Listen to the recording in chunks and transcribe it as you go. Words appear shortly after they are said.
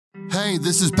Hey,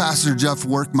 this is Pastor Jeff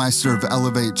Werkmeister of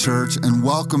Elevate Church, and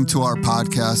welcome to our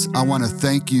podcast. I want to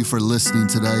thank you for listening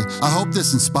today. I hope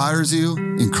this inspires you,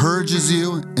 encourages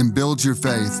you, and builds your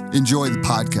faith. Enjoy the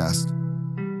podcast.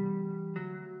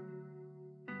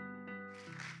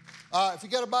 If you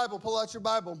got a Bible, pull out your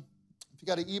Bible. If you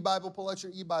got an e-Bible, pull out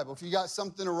your e-Bible. If you got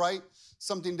something to write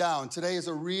something down, today is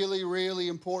a really, really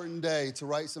important day to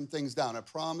write some things down. I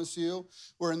promise you,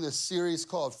 we're in this series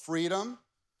called Freedom.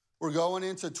 We're going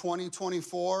into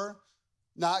 2024,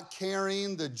 not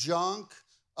carrying the junk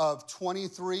of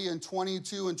 23 and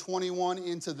 22 and 21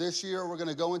 into this year. We're going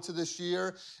to go into this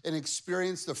year and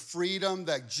experience the freedom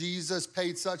that Jesus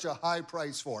paid such a high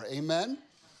price for. Amen?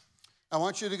 I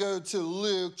want you to go to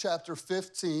Luke chapter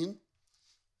 15,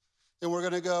 and we're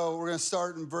going to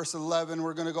start in verse 11.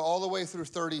 We're going to go all the way through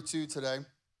 32 today.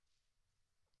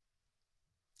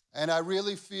 And I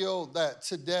really feel that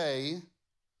today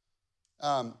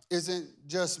isn't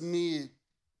just me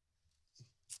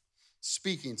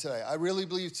speaking today. I really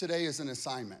believe today is an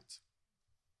assignment.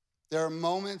 There are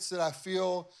moments that I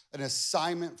feel an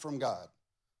assignment from God.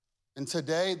 And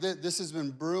today, this has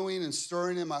been brewing and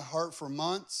stirring in my heart for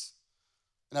months,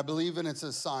 and I believe in its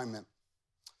assignment.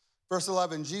 Verse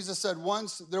 11, Jesus said,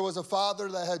 once there was a father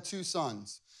that had two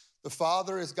sons. The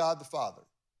father is God the Father.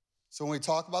 So when we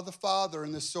talk about the Father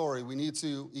in this story, we need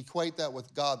to equate that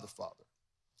with God the Father.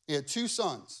 He had two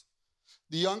sons.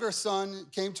 The younger son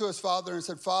came to his father and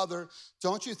said, Father,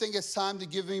 don't you think it's time to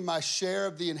give me my share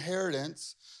of the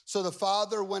inheritance? So the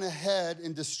father went ahead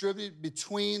and distributed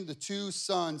between the two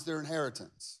sons their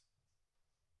inheritance.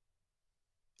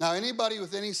 Now, anybody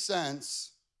with any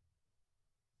sense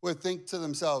would think to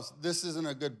themselves, this isn't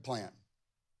a good plan.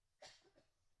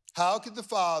 How could the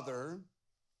father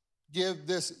give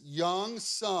this young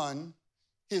son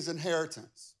his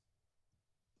inheritance?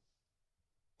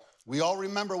 We all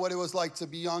remember what it was like to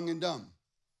be young and dumb.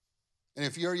 And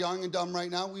if you're young and dumb right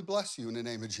now, we bless you in the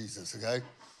name of Jesus, okay?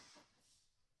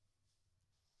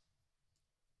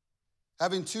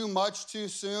 Having too much too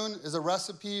soon is a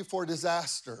recipe for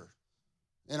disaster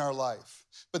in our life.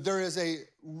 But there is a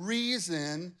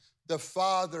reason the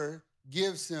Father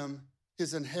gives him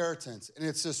his inheritance, and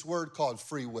it's this word called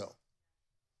free will.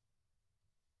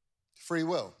 Free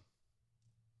will.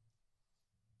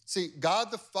 See, God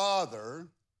the Father,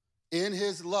 in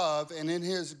his love and in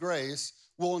his grace,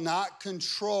 will not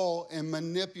control and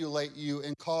manipulate you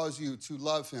and cause you to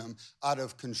love him out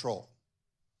of control.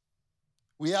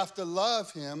 We have to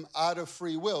love him out of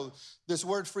free will. This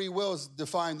word free will is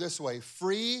defined this way: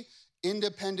 free,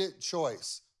 independent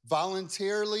choice,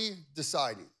 voluntarily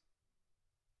deciding.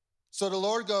 So the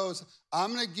Lord goes,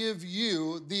 I'm going to give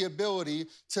you the ability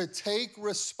to take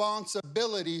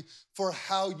responsibility for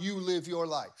how you live your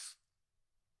life.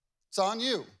 It's on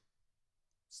you.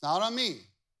 It's not on me.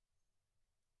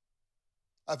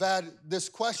 I've had this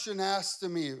question asked to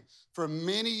me for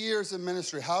many years in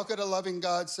ministry. How could a loving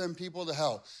God send people to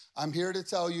hell? I'm here to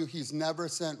tell you he's never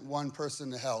sent one person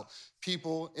to hell.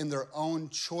 People in their own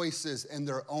choices and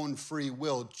their own free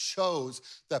will chose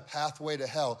the pathway to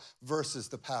hell versus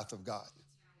the path of God.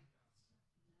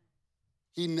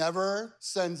 He never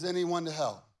sends anyone to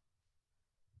hell.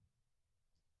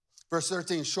 Verse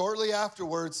 13, shortly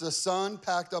afterwards, the son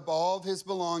packed up all of his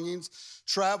belongings,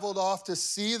 traveled off to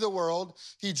see the world.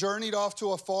 He journeyed off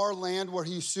to a far land where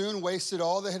he soon wasted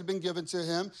all that had been given to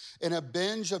him in a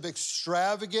binge of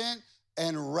extravagant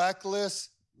and reckless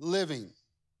living.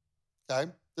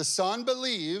 Okay? The son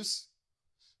believes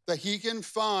that he can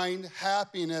find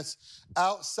happiness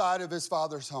outside of his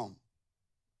father's home.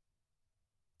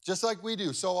 Just like we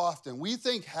do so often. We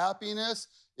think happiness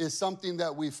is something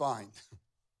that we find.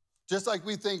 Just like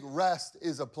we think rest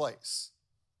is a place.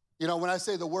 You know, when I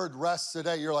say the word rest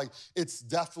today, you're like, it's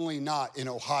definitely not in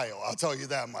Ohio. I'll tell you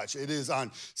that much. It is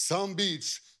on some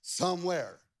beach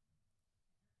somewhere.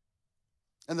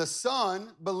 And the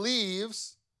son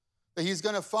believes that he's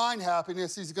going to find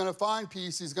happiness, he's going to find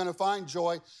peace, he's going to find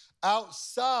joy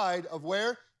outside of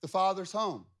where? The father's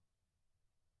home.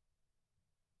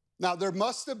 Now, there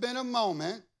must have been a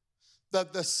moment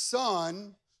that the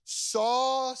son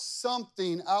saw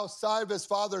something outside of his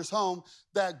father's home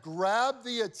that grabbed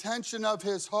the attention of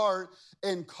his heart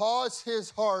and caused his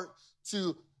heart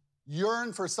to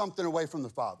yearn for something away from the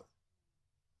father.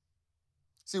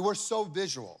 See, we're so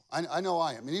visual. I know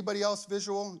I am. Anybody else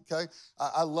visual? Okay.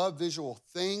 I love visual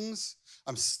things.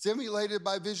 I'm stimulated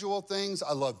by visual things.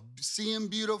 I love seeing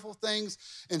beautiful things.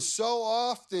 And so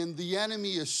often the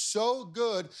enemy is so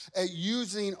good at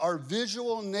using our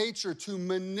visual nature to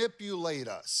manipulate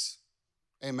us.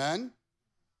 Amen?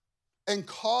 And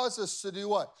cause us to do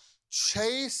what?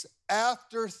 Chase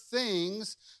after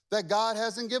things that God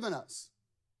hasn't given us.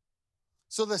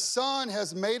 So the son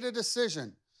has made a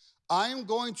decision. I am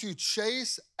going to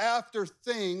chase after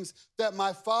things that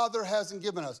my father hasn't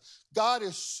given us. God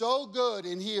is so good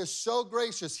and he is so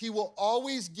gracious. He will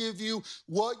always give you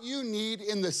what you need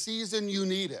in the season you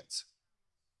need it.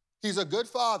 He's a good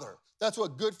father. That's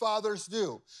what good fathers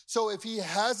do. So if he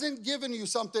hasn't given you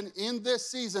something in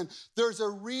this season, there's a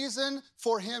reason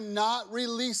for him not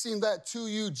releasing that to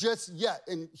you just yet.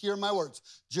 And hear my words,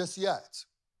 just yet.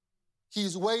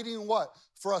 He's waiting what?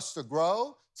 For us to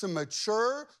grow, to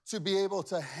mature, to be able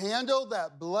to handle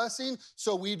that blessing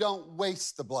so we don't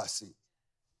waste the blessing.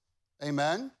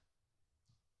 Amen?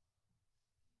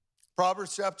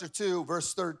 Proverbs chapter 2,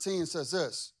 verse 13 says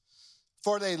this,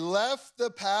 for they left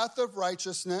the path of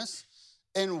righteousness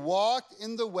and walked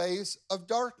in the ways of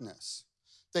darkness.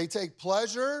 They take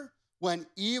pleasure when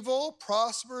evil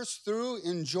prospers through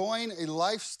enjoying a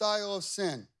lifestyle of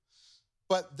sin.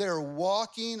 But they're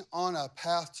walking on a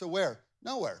path to where?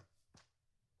 Nowhere.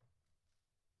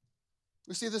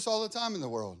 We see this all the time in the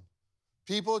world.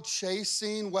 People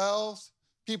chasing wealth,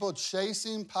 people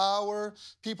chasing power,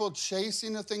 people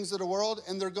chasing the things of the world,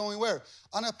 and they're going where?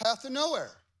 On a path to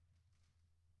nowhere.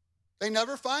 They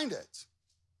never find it.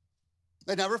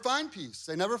 They never find peace.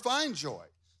 They never find joy.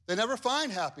 They never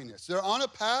find happiness. They're on a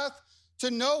path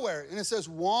to nowhere. And it says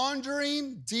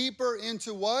wandering deeper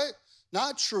into what?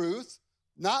 Not truth,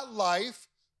 not life,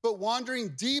 but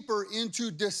wandering deeper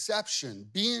into deception,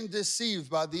 being deceived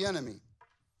by the enemy.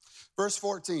 Verse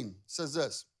 14 says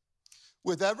this,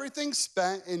 with everything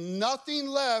spent and nothing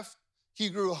left, he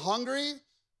grew hungry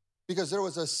because there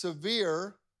was a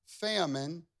severe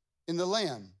famine in the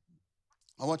land.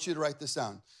 I want you to write this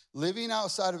down. Living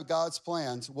outside of God's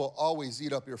plans will always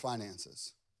eat up your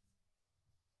finances.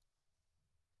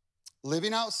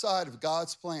 Living outside of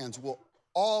God's plans will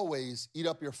always eat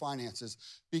up your finances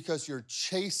because you're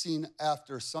chasing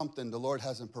after something the Lord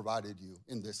hasn't provided you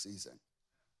in this season.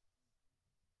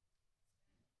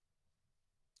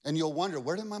 And you'll wonder,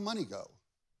 where did my money go?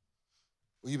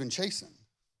 Well, you've been chasing.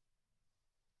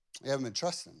 You haven't been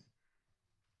trusting.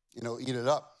 Eat it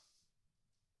up.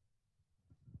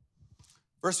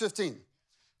 Verse 15.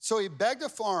 So he begged a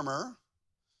farmer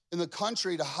in the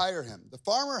country to hire him. The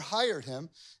farmer hired him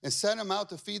and sent him out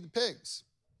to feed the pigs.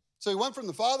 So he went from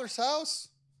the father's house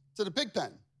to the pig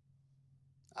pen.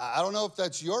 I don't know if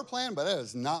that's your plan, but that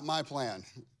is not my plan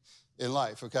in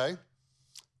life, okay?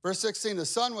 Verse 16, the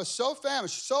son was so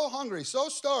famished, so hungry, so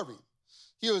starving,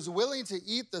 he was willing to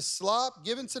eat the slop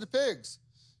given to the pigs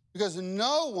because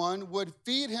no one would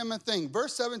feed him a thing.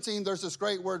 Verse 17, there's this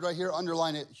great word right here,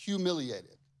 underline it,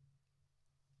 humiliated.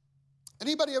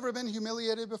 Anybody ever been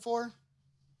humiliated before?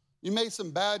 You made some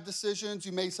bad decisions,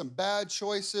 you made some bad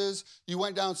choices, you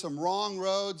went down some wrong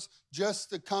roads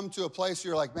just to come to a place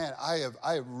where you're like, man, I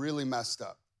have really messed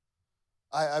up.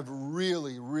 I've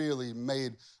really, really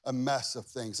made a mess of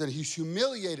things. And he's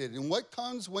humiliated. And what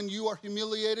comes when you are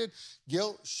humiliated?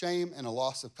 Guilt, shame, and a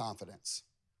loss of confidence.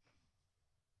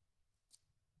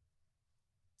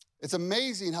 It's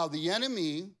amazing how the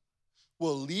enemy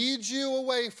will lead you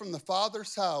away from the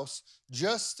Father's house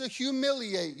just to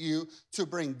humiliate you, to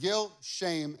bring guilt,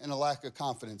 shame, and a lack of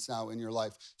confidence now in your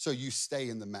life so you stay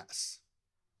in the mess,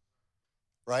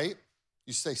 right?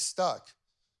 You stay stuck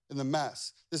in the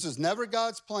mess. This was never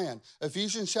God's plan.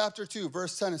 Ephesians chapter 2,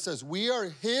 verse 10, it says, we are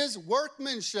his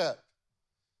workmanship.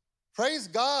 Praise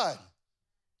God.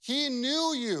 He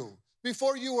knew you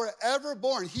before you were ever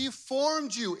born. He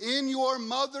formed you in your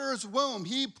mother's womb.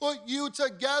 He put you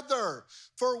together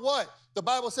for what? The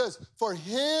Bible says, for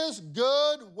his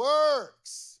good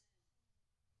works.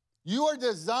 You are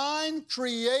designed,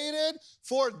 created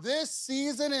for this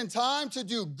season and time to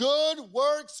do good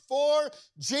works for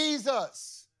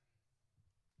Jesus.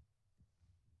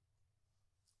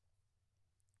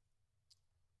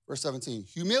 Verse 17,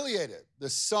 humiliated. The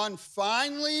son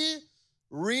finally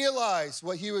realized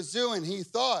what he was doing. He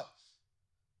thought,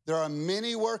 there are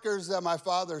many workers at my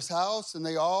father's house, and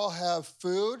they all have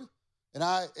food,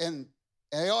 and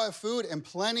they all have food and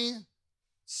plenty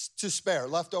to spare,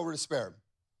 left over to spare.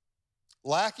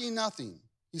 Lacking nothing.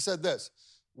 He said this,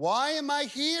 why am I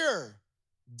here,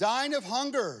 dying of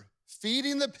hunger,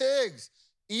 feeding the pigs,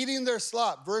 eating their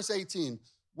slop? Verse 18,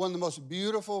 one of the most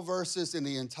beautiful verses in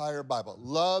the entire Bible.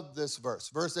 Love this verse.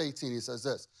 Verse 18, he says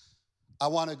this, I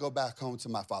want to go back home to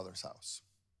my father's house.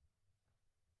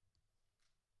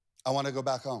 I want to go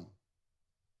back home.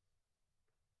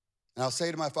 And I'll say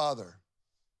to my father,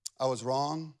 I was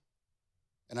wrong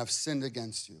and I've sinned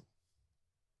against you.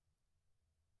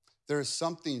 There is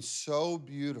something so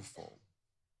beautiful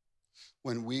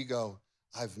when we go,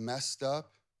 I've messed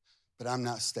up, but I'm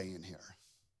not staying here.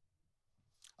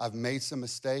 I've made some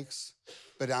mistakes,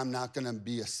 but I'm not gonna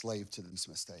be a slave to these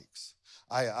mistakes.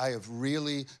 I have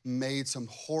really made some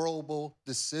horrible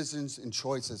decisions and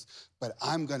choices, but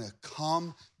I'm gonna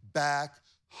come back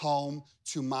home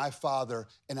to my Father,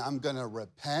 and I'm gonna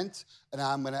repent, and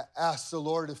I'm gonna ask the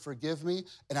Lord to forgive me,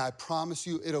 and I promise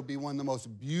you it'll be one of the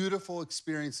most beautiful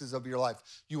experiences of your life.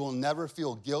 You will never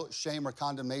feel guilt, shame, or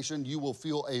condemnation. You will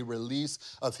feel a release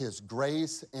of His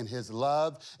grace and His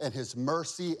love and His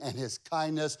mercy and His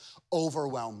kindness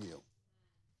overwhelm you.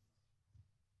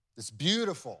 It's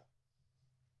beautiful.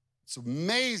 It's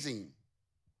amazing.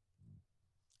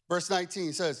 Verse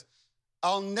 19 says,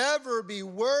 I'll never be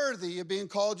worthy of being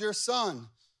called your son.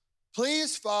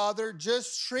 Please, Father,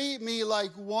 just treat me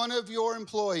like one of your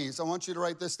employees. I want you to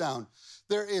write this down.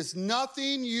 There is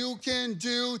nothing you can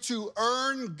do to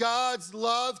earn God's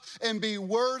love and be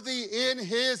worthy in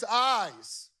His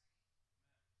eyes.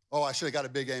 Oh, I should have got a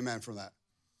big amen from that.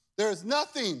 There is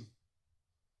nothing.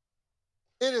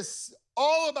 It is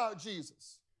all about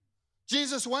Jesus.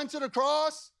 Jesus went to the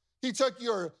cross. He took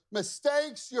your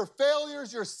mistakes, your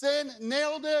failures, your sin,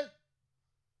 nailed it.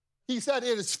 He said,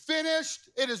 it is finished,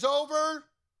 it is over,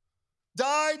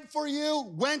 died for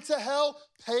you, went to hell,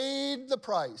 paid the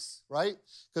price, right?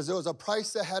 Because there was a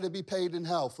price that had to be paid in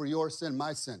hell for your sin,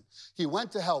 my sin. He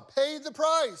went to hell, paid the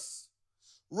price,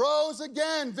 rose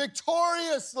again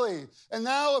victoriously. And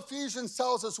now Ephesians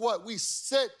tells us what? We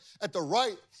sit at the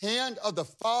right hand of the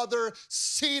Father,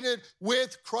 seated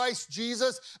with Christ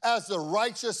Jesus as the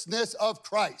righteousness of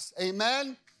Christ.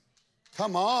 Amen?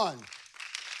 Come on.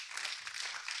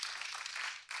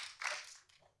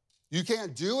 You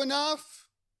can't do enough.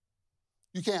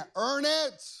 You can't earn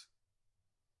it.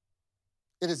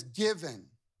 It is given.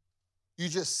 You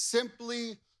just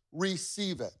simply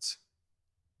receive it.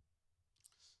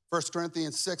 1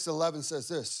 Corinthians 6:11 says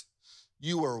this,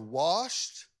 you were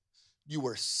washed, you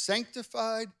were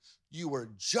sanctified, you were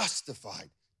justified,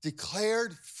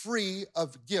 declared free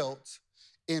of guilt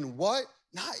in what?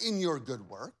 Not in your good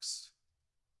works.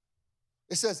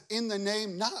 It says in the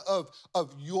name not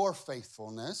of your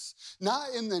faithfulness,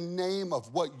 not in the name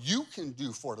of what you can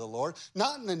do for the Lord,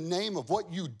 not in the name of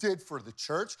what you did for the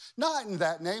church, not in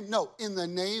that name. No, in the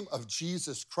name of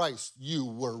Jesus Christ, you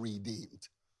were redeemed.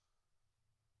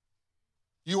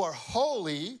 You are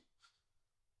holy,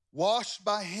 washed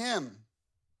by Him.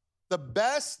 The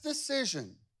best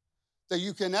decision that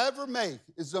you can ever make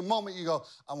is the moment you go,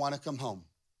 I want to come home.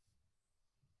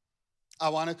 I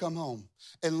want to come home.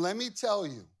 And let me tell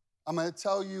you, I'm going to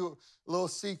tell you a little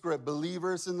secret,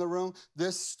 believers in the room.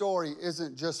 This story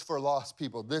isn't just for lost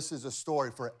people. This is a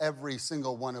story for every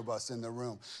single one of us in the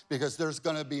room, because there's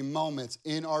going to be moments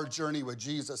in our journey with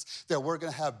Jesus that we're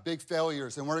going to have big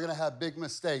failures and we're going to have big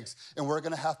mistakes and we're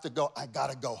going to have to go, I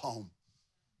got to go home.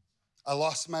 I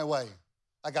lost my way.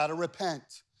 I got to repent.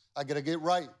 I got to get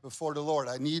right before the Lord.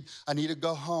 I need to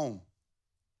go home.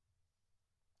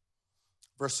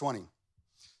 Verse 20.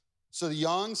 So the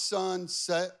young son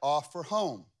set off for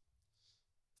home.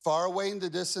 Far away in the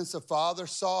distance, the father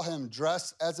saw him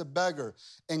dressed as a beggar,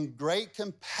 and great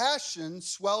compassion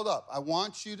swelled up. I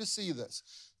want you to see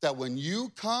this, that when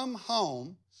you come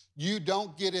home, you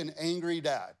don't get an angry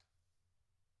dad.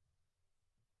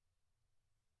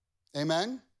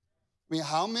 Amen? I mean,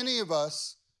 how many of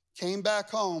us came back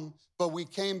home, but we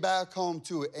came back home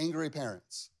to angry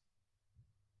parents?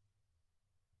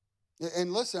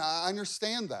 And listen, I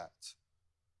understand that.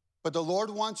 But the Lord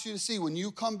wants you to see when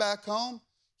you come back home,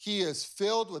 He is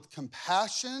filled with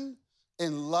compassion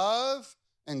and love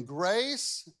and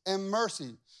grace and mercy.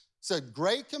 It said,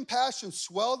 great compassion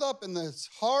swelled up in His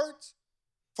heart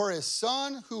for His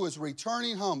son who was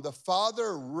returning home. The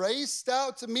father raced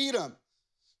out to meet him,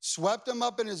 swept him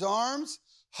up in his arms,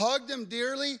 hugged him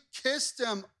dearly, kissed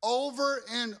him over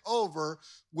and over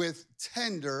with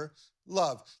tender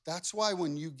love. That's why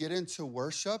when you get into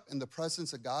worship and the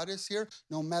presence of God is here,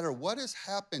 no matter what has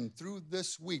happened through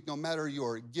this week, no matter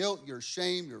your guilt, your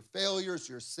shame, your failures,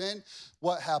 your sin,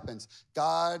 what happens?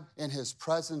 God in His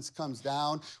presence comes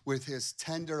down with His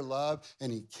tender love,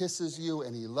 and He kisses you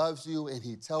and He loves you and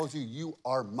He tells you, you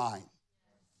are mine.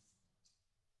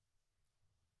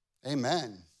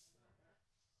 Amen.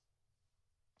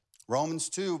 Romans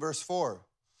 2, verse 4.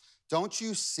 Don't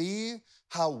you see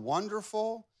how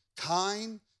wonderful,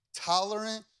 kind,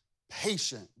 tolerant,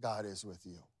 patient God is with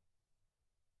you?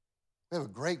 We have a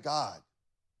great God.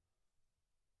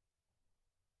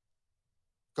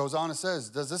 Goes on and says,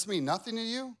 does this mean nothing to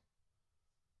you?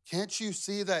 Can't you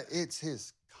see that it's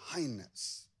His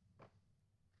kindness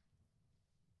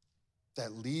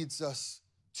that leads us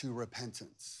to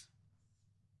repentance?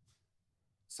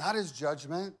 It's not his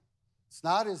judgment. It's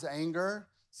not his anger.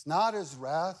 It's not his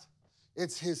wrath.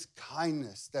 It's his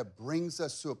kindness that brings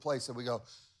us to a place that we go,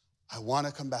 I want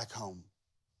to come back home.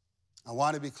 I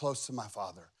want to be close to my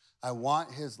Father. I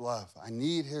want his love. I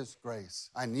need his grace.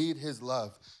 I need his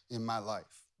love in my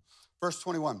life. Verse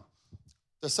 21,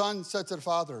 the son said to the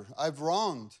father, I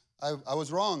was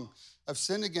wrong. I've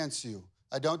sinned against you.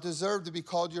 I don't deserve to be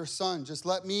called your son. Just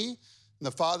let me. And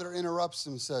the father interrupts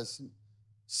him and says,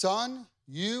 son,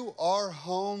 you are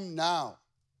home now.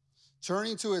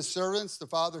 Turning to his servants, the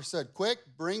father said, quick,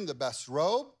 bring the best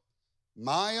robe,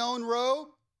 my own robe,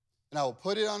 and I will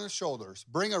put it on his shoulders.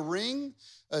 Bring a ring,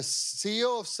 a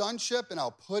seal of sonship, and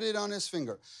I'll put it on his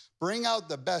finger. Bring out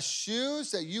the best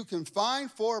shoes that you can find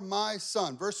for my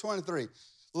son. Verse 23,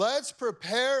 let's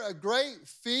prepare a great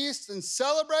feast and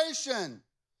celebration.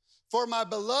 For my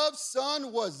beloved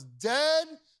son was dead,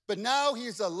 but now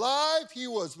he's alive. He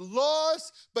was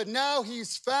lost, but now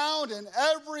he's found, and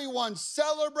everyone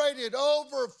celebrated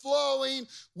overflowing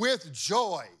with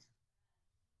joy.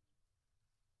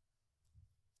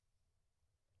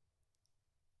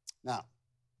 Now,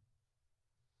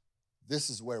 this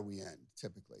is where we end,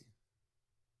 typically.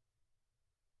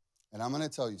 And I'm going to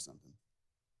tell you something.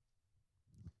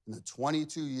 In the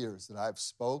 22 years that I've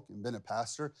spoke and been a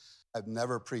pastor, I've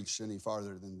never preached any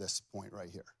farther than this point right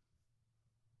here.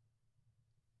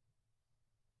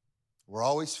 We're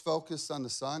always focused on the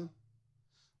Son.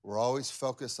 We're always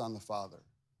focused on the Father.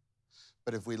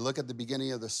 But if we look at the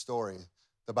beginning of the story,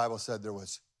 the Bible said there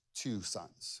was 2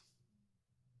 sons.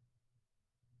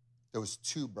 There was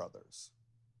 2 brothers.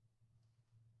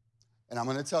 And I'm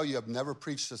going to tell you, I've never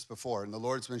preached this before, and the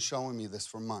Lord's been showing me this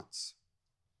for months.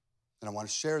 And I want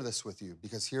to share this with you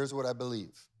because here's what I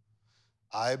believe.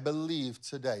 I believe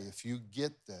today, if you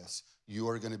get this, you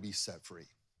are going to be set free.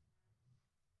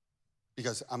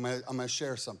 Because I'm going to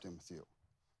share something with you.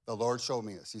 The Lord showed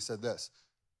me this. He said this,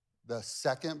 the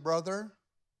second brother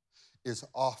is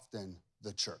often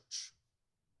the church.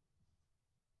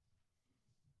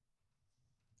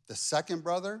 The second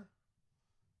brother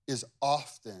is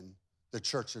often the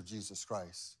church of Jesus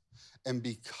Christ. And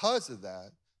because of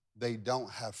that, they don't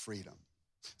have freedom.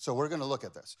 So we're going to look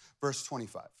at this. Verse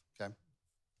 25, okay? It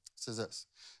says this.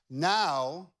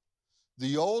 Now,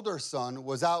 the older son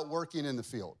was out working in the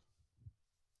field.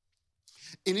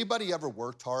 Anybody ever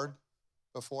worked hard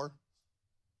before?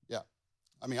 Yeah.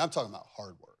 I mean, I'm talking about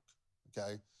hard work,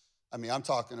 okay? I mean, I'm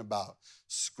talking about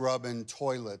scrubbing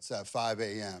toilets at 5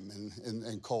 a.m.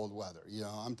 in cold weather. You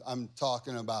know, I'm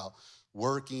talking about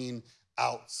working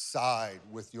outside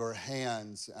with your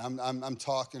hands. I'm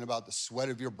talking about the sweat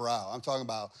of your brow. I'm talking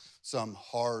about some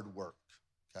hard work,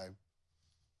 okay?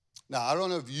 Now, I don't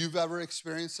know if you've ever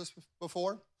experienced this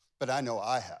before, but I know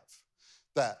I have.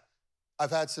 That I've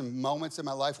had some moments in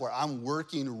my life where I'm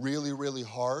working really, really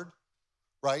hard,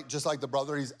 right? Just like the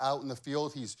brother, he's out in the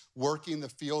field, he's working the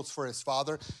fields for his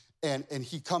father, and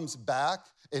he comes back,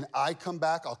 and I come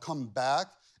back, I'll come back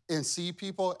and see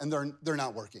people, and they're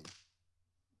not working.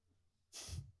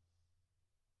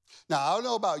 Now, I don't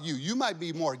know about you. You might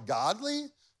be more godly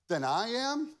than I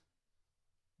am,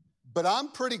 but I'm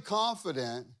pretty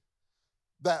confident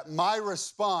that my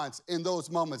response in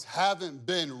those moments haven't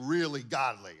been really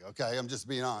godly, okay? I'm just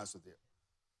being honest with you.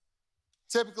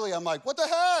 Typically, I'm like, what the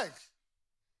heck?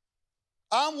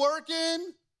 I'm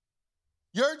working,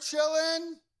 you're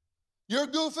chilling, you're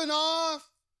goofing off,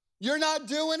 you're not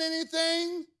doing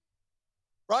anything,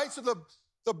 right? So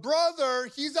the brother,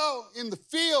 he's out in the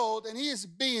field and he is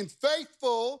being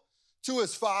faithful to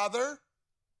his father.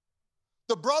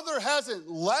 The brother hasn't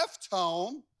left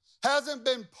home, hasn't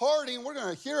been partying. We're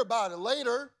going to hear about it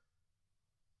later.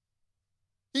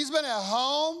 He's been at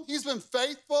home. He's been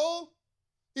faithful.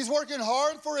 He's working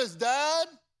hard for his dad.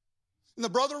 And the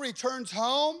brother returns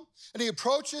home and he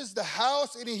approaches the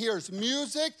house and he hears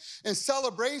music and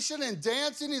celebration and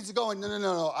dancing. He's going,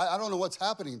 no. I don't know what's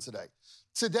happening today.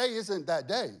 Today isn't that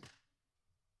day.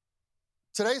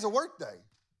 Today's a work day,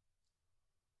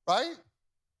 right?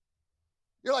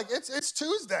 You're like, it's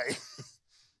Tuesday.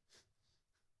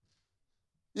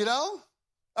 You know?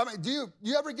 I mean, do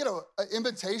you ever get an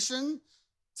invitation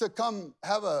to come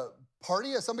have a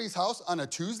party at somebody's house on a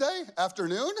Tuesday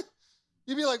afternoon?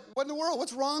 You'd be like, what in the world?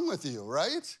 What's wrong with you,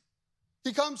 right?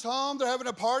 He comes home, they're having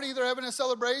a party, they're having a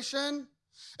celebration,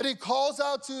 and he calls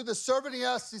out to the servant, he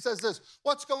says this,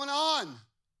 what's going on?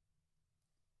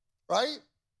 Right?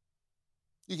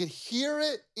 You can hear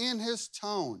it in his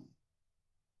tone.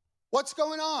 What's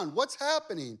going on? What's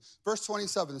happening? Verse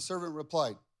 27, the servant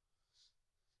replied,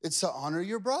 it's to honor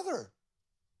your brother.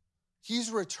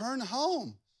 He's returned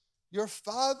home, Your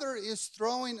Father is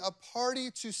throwing a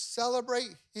party to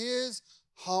celebrate his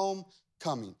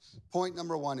homecoming. Point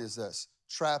number one is this: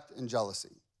 trapped in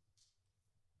jealousy.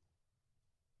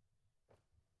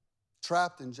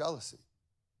 Trapped in jealousy.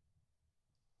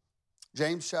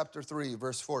 James chapter 3,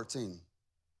 verse 14.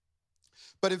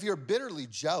 But if you're bitterly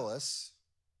jealous,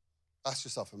 ask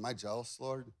yourself, am I jealous,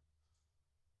 Lord?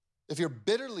 If you're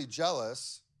bitterly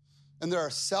jealous and there are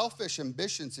selfish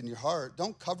ambitions in your heart,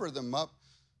 don't cover them up.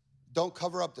 Don't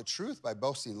cover up the truth by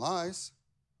boasting lies.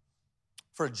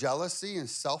 For jealousy and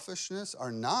selfishness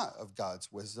are not of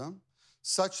God's wisdom.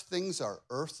 Such things are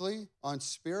earthly,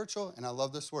 unspiritual, and I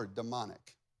love this word,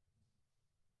 demonic.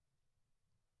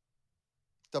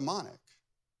 Demonic.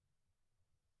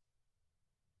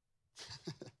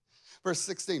 Verse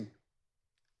 16.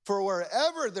 For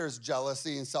wherever there's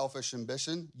jealousy and selfish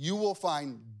ambition, you will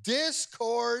find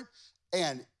discord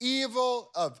and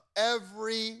evil of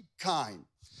every kind.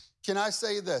 Can I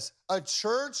say this? A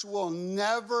church will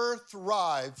never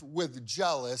thrive with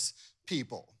jealous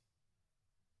people.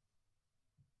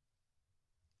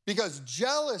 Because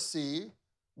jealousy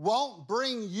won't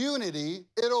bring unity,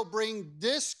 it'll bring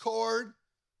discord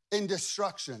and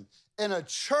destruction. And a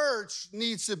church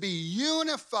needs to be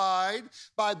unified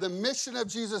by the mission of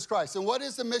Jesus Christ. And what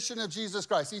is the mission of Jesus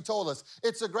Christ? He told us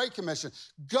it's a great commission.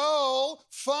 Go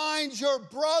find your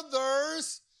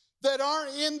brothers that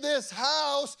aren't in this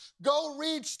house. Go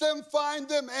reach them, find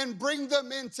them, and bring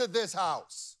them into this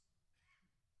house.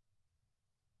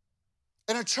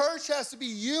 And a church has to be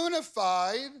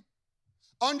unified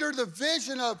under the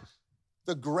vision of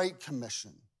the Great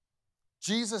Commission.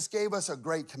 Jesus gave us a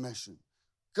great commission.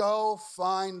 Go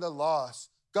find the lost.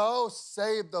 Go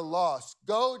save the lost.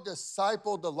 Go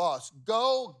disciple the lost.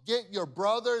 Go get your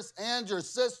brothers and your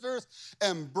sisters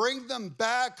and bring them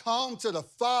back home to the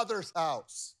Father's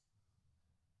house.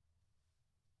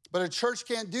 But a church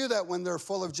can't do that when they're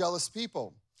full of jealous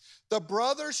people. The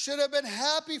brother should have been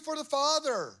happy for the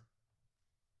father.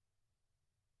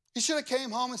 He should have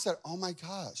came home and said, oh my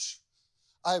gosh,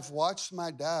 I've watched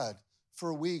my dad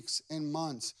for weeks and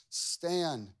months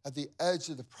stand at the edge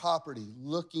of the property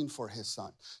looking for his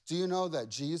son. Do you know that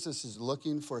Jesus is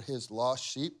looking for his lost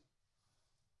sheep?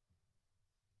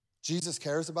 Jesus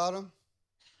cares about him.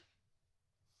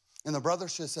 And the brother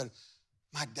should have said,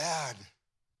 my dad,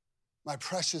 my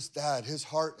precious dad, his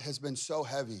heart has been so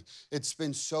heavy. It's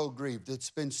been so grieved.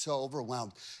 It's been so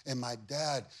overwhelmed. And my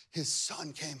dad, his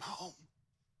son came home.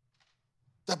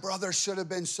 The brother should have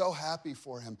been so happy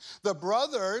for him. The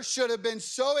brother should have been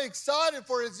so excited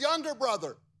for his younger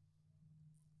brother.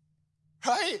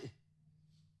 Right?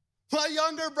 My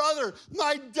younger brother,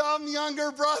 my dumb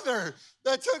younger brother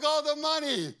that took all the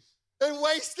money and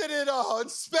wasted it all and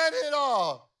spent it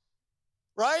all.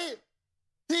 Right?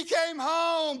 He came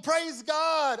home, praise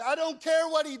God. I don't care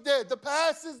what he did. The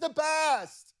past is the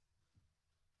past.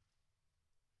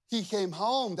 He came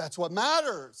home, that's what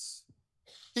matters.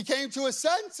 He came to his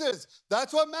senses.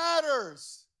 That's what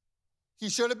matters. He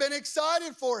should have been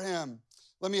excited for him.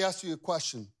 Let me ask you a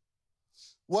question.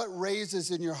 What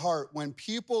raises in your heart when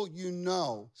people you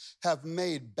know have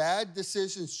made bad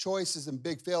decisions, choices, and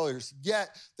big failures,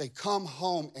 yet they come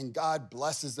home and God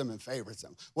blesses them and favors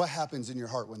them? What happens in your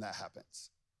heart when that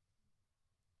happens?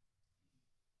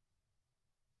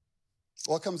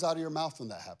 What comes out of your mouth when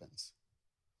that happens?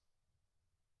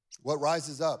 What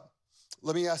rises up?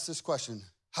 Let me ask this question.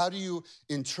 How do you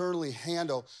internally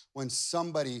handle when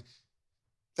somebody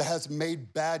that has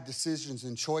made bad decisions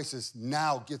and choices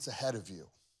now gets ahead of you?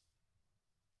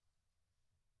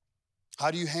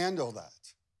 How do you handle that?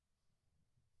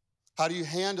 How do you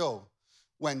handle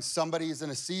when somebody is in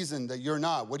a season that you're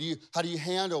not? How do you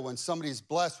handle when somebody's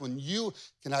blessed, when you,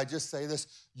 can I just say this,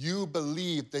 you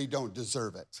believe they don't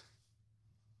deserve it?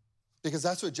 Because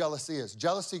that's what jealousy is.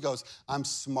 Jealousy goes, I'm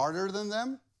smarter than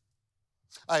them.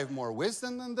 I have more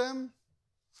wisdom than them.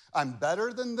 I'm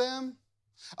better than them.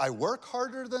 I work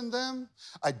harder than them.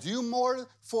 I do more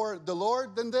for the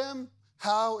Lord than them.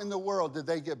 How in the world did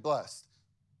they get blessed?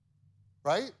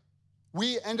 Right?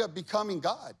 We end up becoming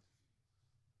God.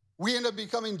 We end up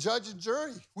becoming judge and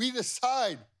jury. We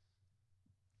decide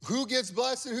who gets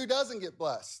blessed and who doesn't get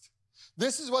blessed.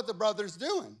 This is what the brother's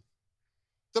doing.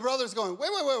 The brother's going,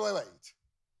 wait.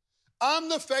 I'm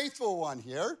the faithful one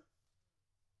here.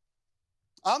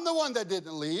 I'm the one that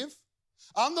didn't leave.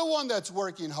 I'm the one that's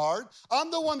working hard.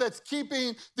 I'm the one that's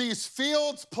keeping these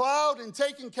fields plowed and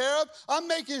taken care of. I'm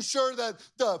making sure that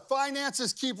the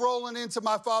finances keep rolling into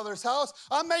my father's house.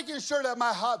 I'm making sure that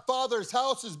my father's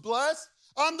house is blessed.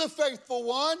 I'm the faithful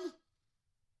one.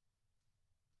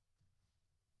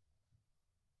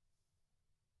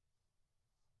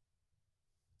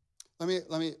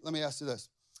 Let me ask you this.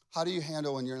 How do you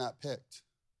handle when you're not picked?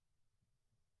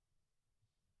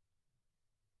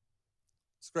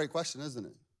 It's a great question, isn't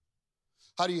it?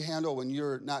 How do you handle when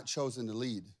you're not chosen to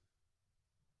lead?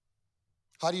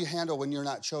 How do you handle when you're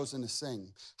not chosen to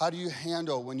sing? How do you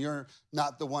handle when you're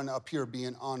not the one up here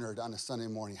being honored on a Sunday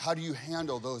morning? How do you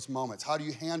handle those moments? How do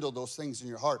you handle those things in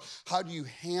your heart? How do you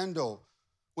handle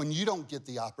when you don't get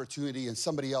the opportunity and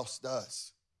somebody else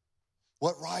does?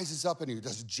 What rises up in you?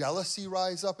 Does jealousy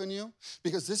rise up in you?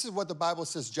 Because this is what the Bible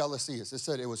says jealousy is. It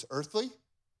said it was earthly.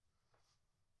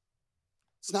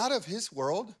 It's not of his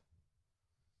world.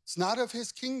 It's not of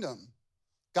his kingdom.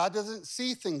 God doesn't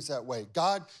see things that way.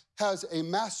 God has a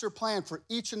master plan for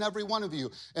each and every one of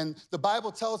you. And the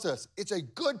Bible tells us it's a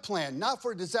good plan, not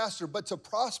for disaster, but to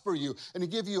prosper you and to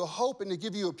give you a hope and to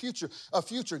give you a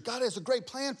future. God has a great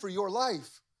plan for your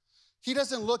life. He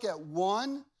doesn't look at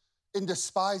one and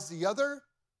despise the other.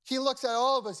 He looks at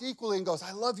all of us equally and goes,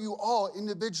 I love you all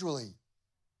individually.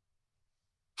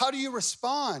 How do you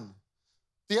respond?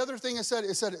 The other thing it said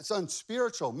it's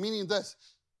unspiritual, meaning this,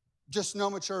 just no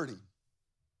maturity.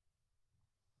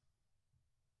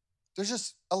 There's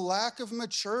just a lack of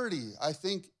maturity, I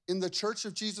think, in the church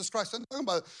of Jesus Christ. I'm talking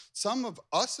about some of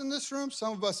us in this room,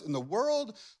 some of us in the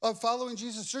world of following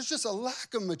Jesus. There's just a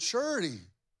lack of maturity.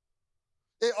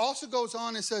 It also goes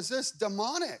on and says this,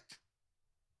 demonic.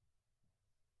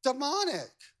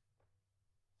 Demonic.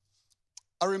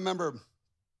 I remember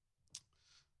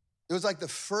it was like the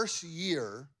first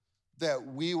year that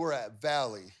we were at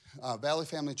Valley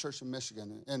Family Church in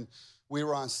Michigan, and we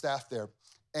were on staff there.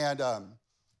 And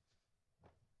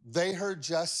they heard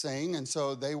Jess sing, and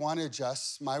so they wanted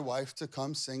Jess, my wife, to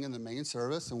come sing in the main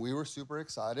service, and we were super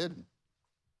excited.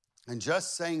 And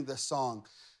Jess sang this song,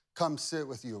 Come Sit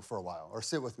With You for a While, or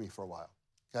Sit With Me for a While,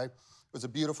 okay? It was a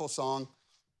beautiful song.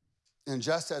 And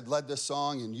Jess had led this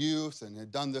song in youth and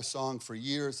had done this song for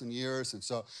years and years. And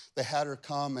so they had her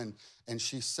come and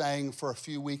she sang for a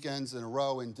few weekends in a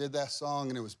row and did that song.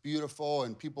 And it was beautiful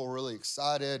and people were really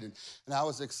excited. And I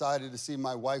was excited to see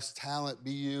my wife's talent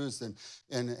be used.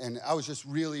 And I was just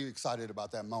really excited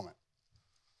about that moment.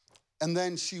 And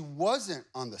then she wasn't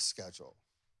on the schedule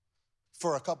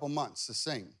for a couple months to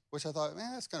sing, which I thought,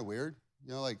 man, that's kind of weird.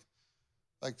 You know,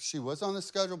 like she was on the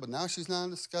schedule, but now she's not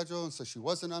on the schedule, and so she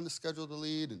wasn't on the schedule to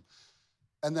lead.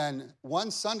 And then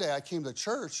one Sunday I came to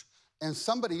church, and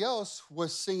somebody else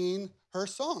was singing her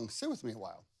song, Sit With Me a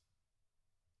While.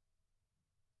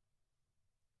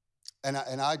 And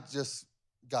I just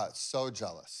got so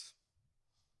jealous.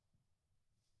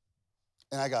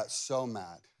 And I got so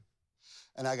mad.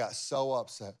 And I got so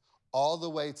upset, all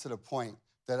the way to the point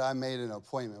that I made an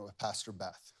appointment with Pastor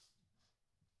Beth.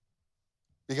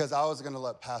 Because I was going to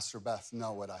let Pastor Beth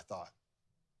know what I thought.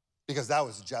 Because that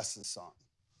was Jess's song.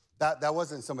 That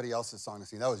wasn't somebody else's song to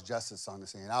sing. That was Jess's song to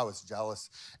sing. And I was jealous.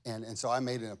 And so I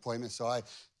made an appointment. So I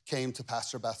came to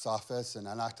Pastor Beth's office and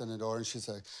I knocked on the door and she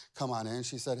said, come on in.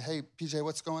 She said, hey, PJ,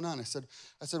 what's going on? I said,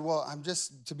 well,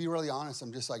 to be really honest,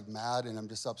 I'm just like mad and I'm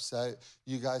just upset.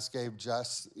 You guys gave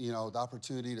Jess, the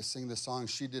opportunity to sing this song.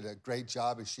 She did a great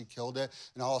job and she killed it.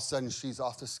 And all of a sudden she's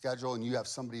off the schedule and you have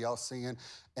somebody else singing.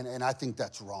 And I think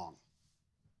that's wrong.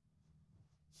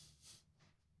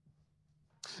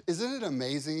 Isn't it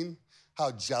amazing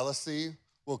how jealousy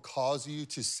will cause you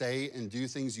to say and do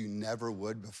things you never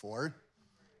would before?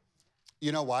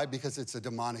 You know why? Because it's a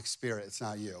demonic spirit. It's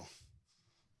not you.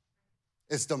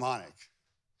 It's demonic.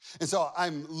 And so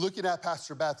I'm looking at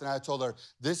Pastor Beth and I told her,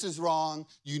 this is wrong.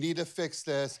 You need to fix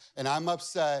this. And I'm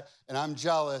upset and I'm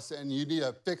jealous and you need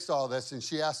to fix all this. And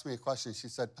she asked me a question. She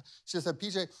said,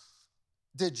 PJ,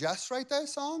 did Jess write that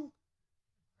song?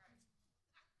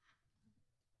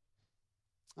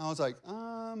 I was like,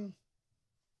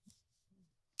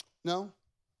 no.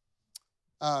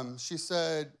 She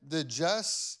said, did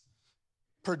Jess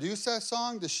produce that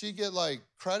song? Does she get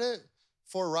credit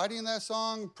for writing that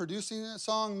song, producing that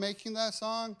song, making that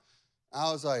song?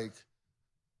 I was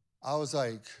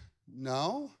like,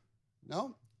 no.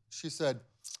 She said,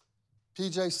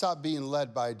 PJ, stop being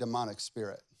led by a demonic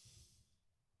spirit.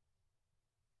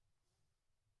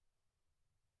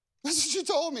 That's what she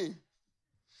told me.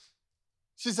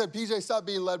 She said, PJ, stop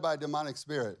being led by a demonic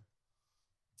spirit.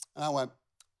 And I went,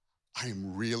 I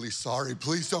am really sorry.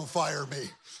 Please don't fire me.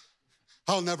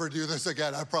 I'll never do this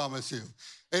again, I promise you.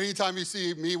 Anytime you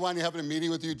see me wanting to have a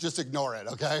meeting with you, just ignore it,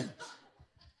 okay?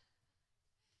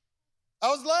 I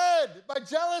was led by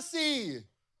jealousy.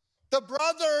 The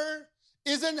brother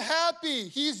isn't happy.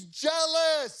 He's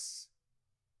jealous.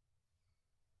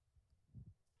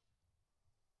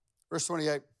 Verse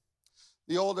 28,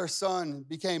 the older son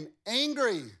became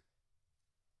angry.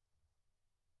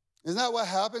 Isn't that what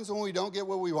happens when we don't get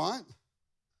what we want?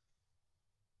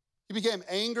 He became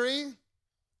angry,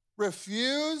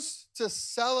 refused to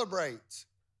celebrate.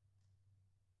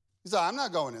 He said, I'm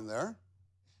not going in there.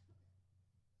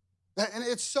 And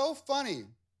it's so funny.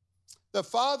 The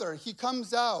father, he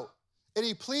comes out and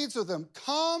he pleads with him,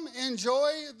 come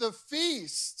enjoy the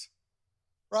feast,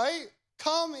 right?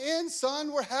 Come in,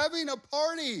 son, we're having a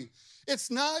party.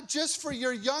 It's not just for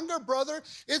your younger brother,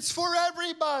 it's for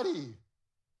everybody.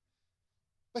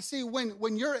 But see,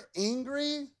 when you're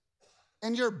angry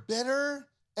and you're bitter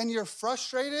and you're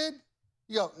frustrated,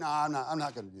 you go, no, I'm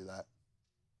not going to do that.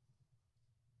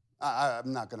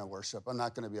 I'm not going to worship. I'm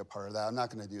not going to be a part of that. I'm not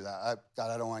going to do that.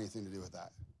 God, I don't want anything to do with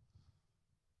that.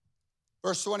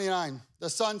 Verse 29,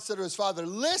 the son said to his father,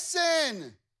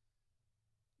 listen.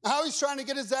 How he's trying to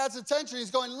get his dad's attention. He's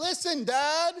going, listen,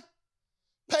 Dad,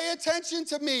 pay attention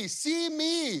to me. See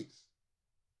me.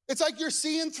 It's like you're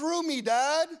seeing through me,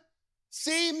 Dad.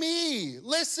 See me.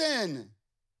 Listen.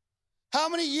 How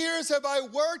many years have I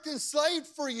worked and slaved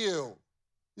for you?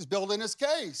 He's building his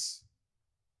case,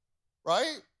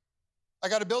 right? I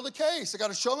got to build a case. I got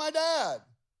to show my dad.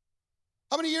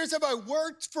 How many years have I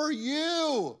worked for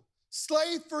you,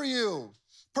 slaved for you,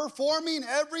 performing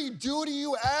every duty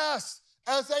you asked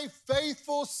as a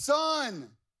faithful son?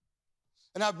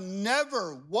 And I've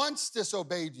never once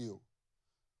disobeyed you.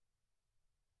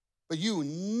 But you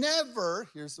never,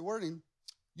 here's the wording,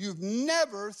 you've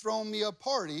never thrown me a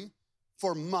party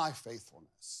for my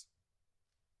faithfulness.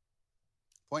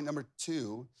 Point number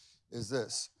 2 is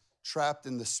this. Trapped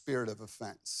in the spirit of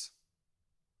offense.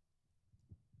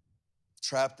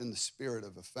 Trapped in the spirit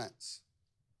of offense.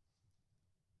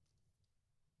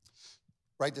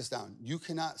 Write this down. You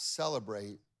cannot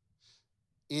celebrate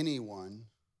anyone.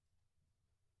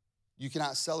 You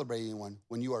cannot celebrate anyone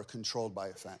when you are controlled by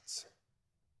offense.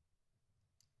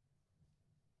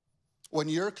 When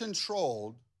you're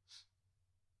controlled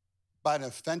by an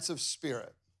offensive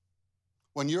spirit,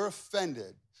 when you're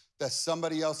offended that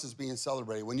somebody else is being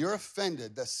celebrated, when you're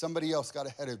offended that somebody else got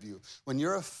ahead of you, when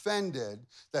you're offended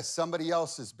that somebody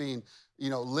else is being,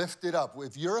 lifted up,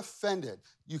 if you're offended,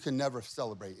 you can never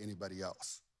celebrate anybody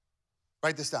else.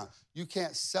 Write this down. You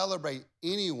can't celebrate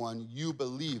anyone you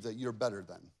believe that you're better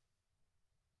than.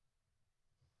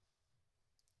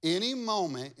 Any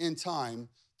moment in time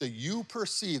that you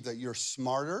perceive that you're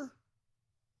smarter,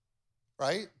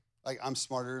 right? Like, I'm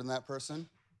smarter than that person.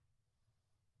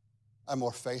 I'm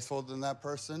more faithful than that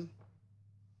person.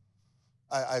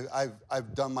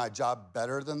 I've done my job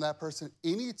better than that person.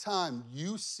 Anytime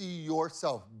you see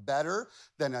yourself better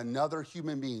than another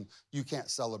human being, you can't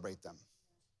celebrate them.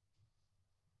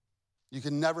 You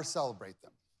can never celebrate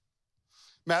them.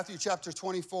 Matthew chapter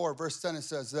 24, verse 10, it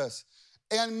says this,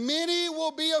 and many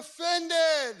will be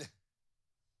offended.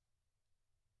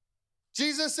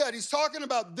 Jesus said, he's talking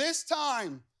about this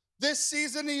time, this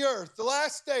season of the earth, the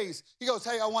last days. He goes,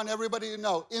 hey, I want everybody to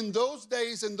know, in those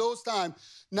days, in those times,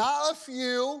 not a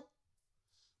few,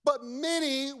 but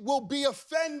many will be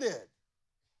offended.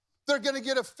 They're going to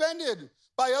get offended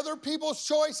by other people's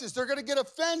choices. They're going to get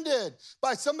offended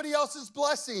by somebody else's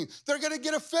blessing. They're going to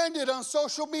get offended on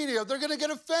social media. They're going to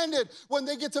get offended when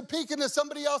they get to peek into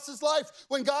somebody else's life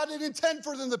when God didn't intend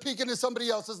for them to peek into somebody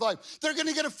else's life. They're going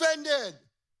to get offended.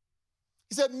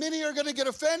 He said, many are going to get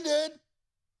offended,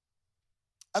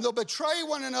 and they'll betray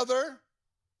one another,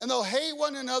 and they'll hate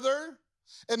one another,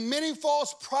 and many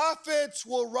false prophets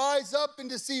will rise up and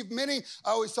deceive many.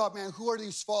 I always thought, man, who are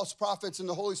these false prophets? And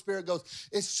the Holy Spirit goes,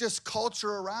 it's just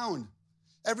culture around.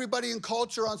 Everybody in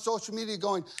culture on social media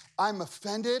going, I'm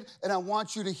offended, and I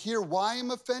want you to hear why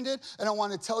I'm offended, and I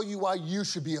want to tell you why you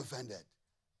should be offended.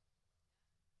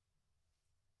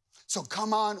 So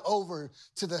come on over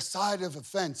to the side of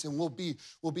offense, and we'll be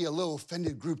a little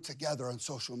offended group together on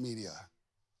social media.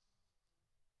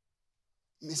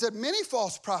 And he said, many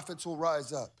false prophets will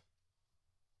rise up.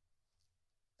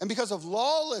 And because of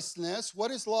lawlessness,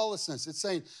 what is lawlessness? It's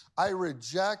saying, I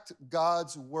reject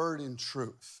God's word and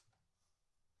truth.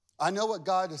 I know what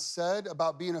God has said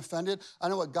about being offended. I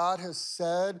know what God has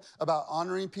said about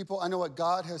honoring people. I know what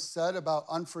God has said about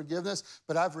unforgiveness,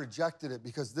 but I've rejected it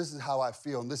because this is how I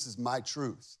feel and this is my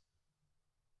truth.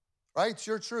 Right? It's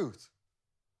your truth.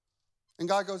 And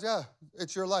God goes, yeah,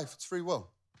 it's your life. It's free will.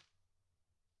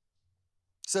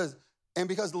 It says, and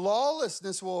because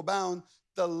lawlessness will abound,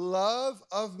 the love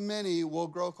of many will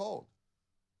grow cold.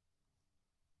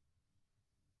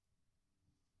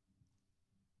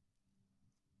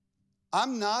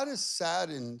 I'm not as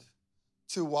saddened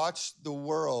to watch the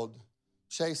world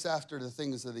chase after the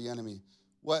things of the enemy.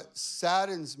 What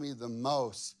saddens me the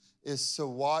most is to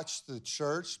watch the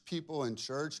church, people in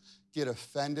church, get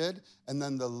offended, and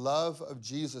then the love of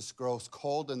Jesus grows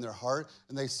cold in their heart,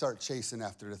 and they start chasing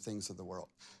after the things of the world.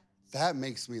 That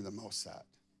makes me the most sad.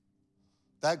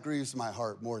 That grieves my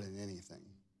heart more than anything.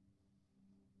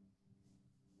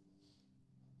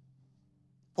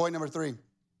 Point number 3,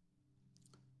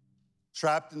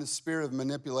 trapped in the spirit of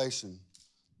manipulation.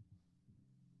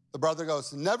 The brother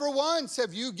goes, never once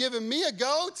have you given me a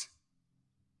goat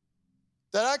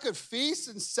that I could feast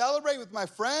and celebrate with my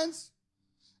friends.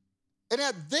 And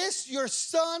at this, your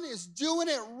son is doing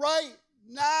it right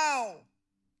now.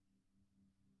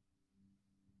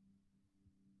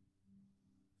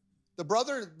 The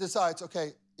brother decides,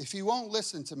 okay, if he won't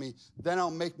listen to me, then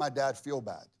I'll make my dad feel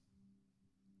bad.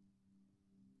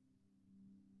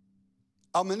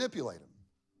 I'll manipulate him.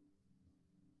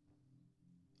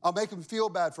 I'll make him feel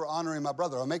bad for honoring my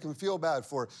brother. I'll make him feel bad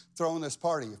for throwing this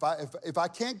party. If I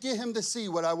can't get him to see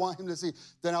what I want him to see,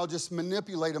 then I'll just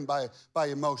manipulate him by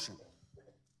emotion.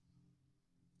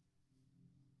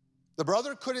 The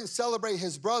brother couldn't celebrate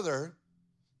his brother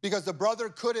because the brother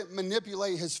couldn't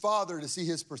manipulate his father to see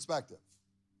his perspective.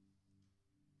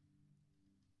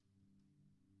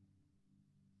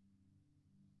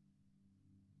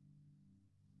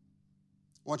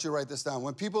 I want you to write this down.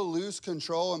 When people lose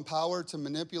control and power to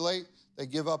manipulate, they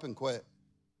give up and quit.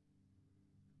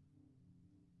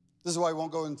 This is why he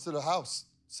won't go into the house,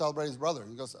 celebrate his brother.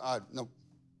 He goes, no,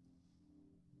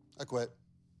 I quit.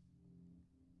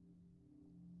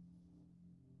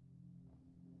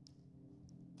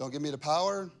 Don't give me the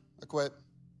power, I quit.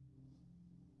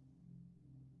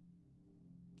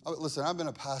 Listen, I've been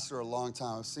a pastor a long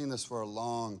time. I've seen this for a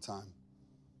long time.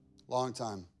 Long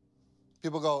time.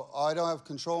 People go, I don't have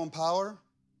control and power,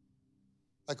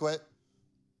 I quit.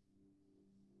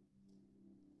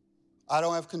 I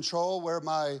don't have control where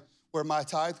my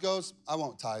tithe goes, I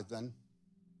won't tithe then.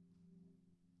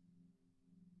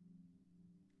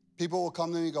 People will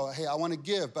come to me and go, hey, I want to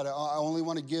give, but I only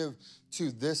want to give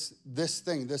to this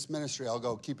thing, this ministry. I'll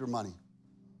go, keep your money.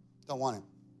 Don't want it.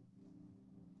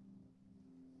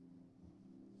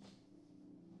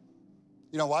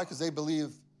 You know why? Because they believe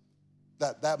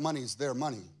that money's their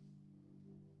money.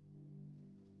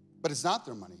 But it's not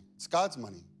their money. It's God's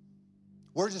money.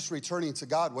 We're just returning to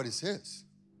God what is his.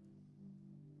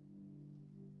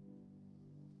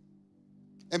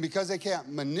 And because they can't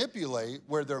manipulate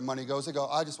where their money goes, they go,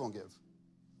 I just won't give.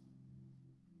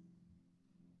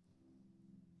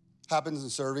 Happens in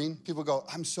serving. People go,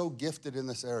 I'm so gifted in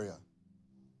this area.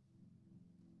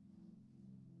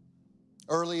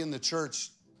 Early in the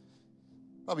church,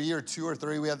 probably a year 2 or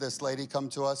 3, we had this lady come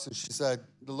to us and she said,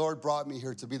 the Lord brought me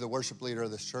here to be the worship leader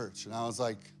of this church. And I was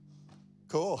like,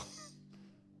 cool.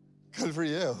 Good for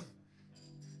you.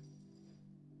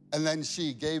 And then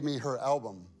she gave me her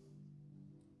album.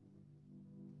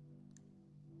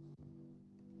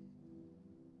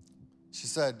 She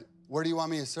said, where do you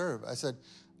want me to serve? I said,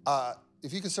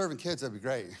 if you could serve in kids, that'd be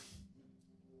great.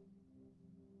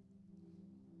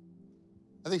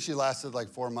 I think she lasted like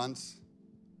 4 months.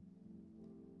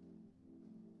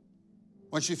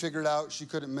 When she figured out she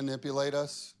couldn't manipulate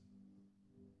us,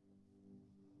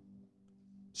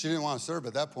 she didn't want to serve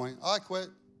at that point. I quit.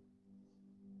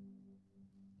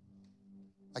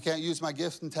 I can't use my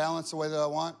gifts and talents the way that I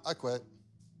want. I quit.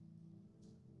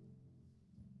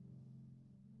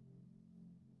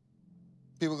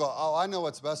 People go, oh, I know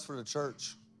what's best for the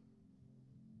church.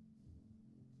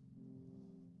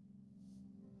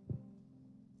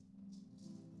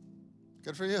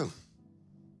 Good for you.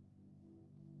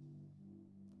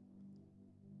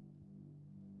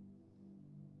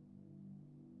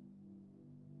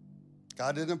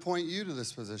 God didn't appoint you to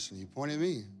this position. He appointed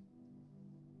me.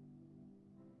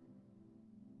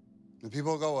 And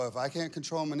people go, well, if I can't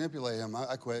control and manipulate him,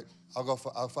 I quit.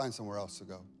 I'll find somewhere else to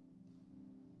go.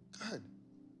 Good.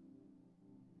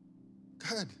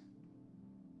 Good.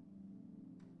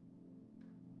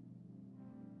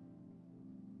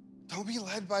 Don't be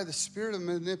led by the spirit of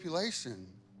manipulation.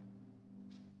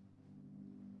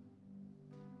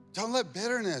 Don't let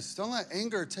bitterness, don't let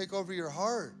anger take over your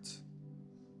heart.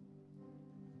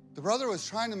 The brother was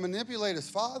trying to manipulate his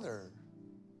father.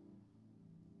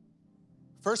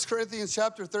 1 Corinthians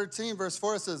chapter 13, verse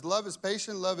 4, it says, love is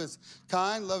patient, love is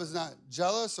kind, love is not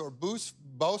jealous or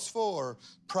boastful or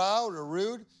proud or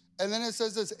rude. And then it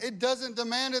says this, it doesn't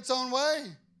demand its own way.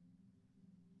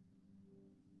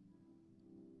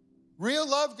 Real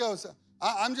love goes,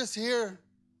 I'm just here.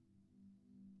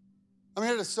 I'm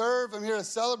here to serve. I'm here to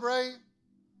celebrate.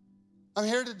 I'm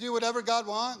here to do whatever God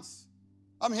wants.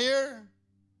 I'm here.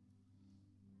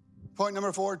 Point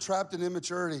number 4, trapped in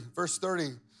immaturity. Verse 30.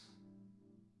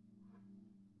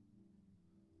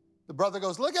 The brother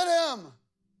goes, look at him.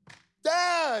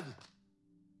 Dad.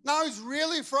 Now he's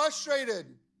really frustrated.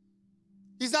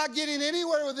 He's not getting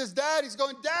anywhere with his dad. He's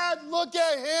going, Dad, look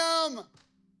at him.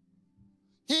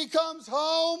 He comes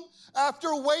home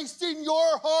after wasting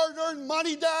your hard-earned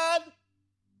money, Dad.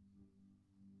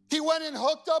 He went and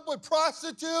hooked up with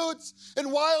prostitutes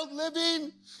and wild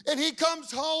living, and he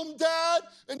comes home, Dad,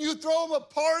 and you throw him a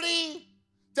party.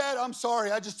 Dad, I'm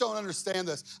sorry, I just don't understand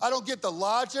this. I don't get the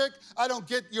logic. I don't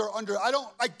get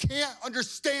I can't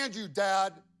understand you,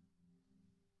 Dad.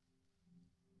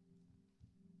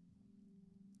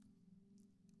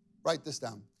 Write this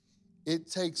down. It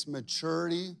takes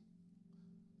maturity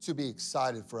to be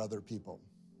excited for other people.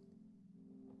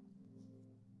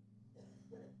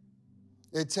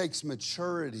 It takes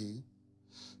maturity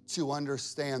to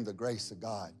understand the grace of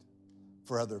God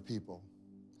for other people.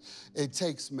 It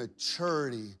takes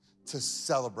maturity to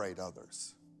celebrate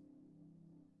others.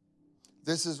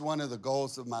 This is one of the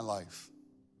goals of my life.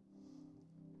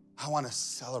 I want to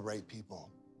celebrate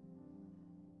people.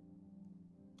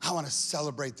 I want to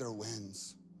celebrate their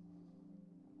wins.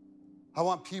 I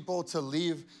want people to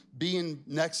leave being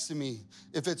next to me.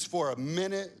 If it's for a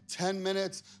minute, 10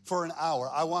 minutes, for an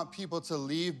hour, I want people to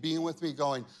leave being with me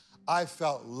going, I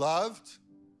felt loved.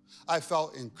 I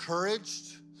felt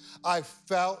encouraged. I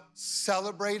felt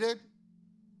celebrated.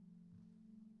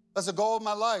 That's a goal of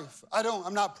my life.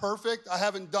 I'm not perfect. I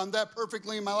haven't done that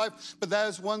perfectly in my life, but that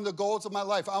is one of the goals of my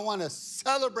life. I want to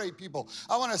celebrate people.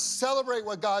 I want to celebrate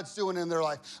what God's doing in their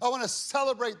life. I want to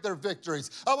celebrate their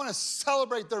victories. I want to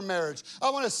celebrate their marriage.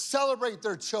 I want to celebrate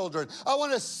their children. I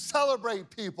want to celebrate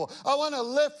people. I want to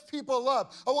lift people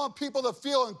up. I want people to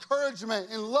feel encouragement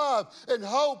and love and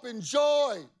hope and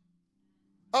joy.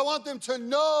 I want them to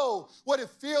know what it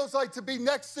feels like to be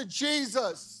next to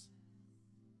Jesus.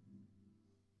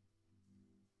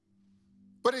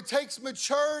 But it takes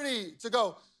maturity to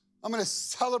go, I'm going to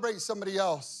celebrate somebody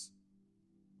else.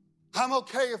 I'm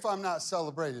okay if I'm not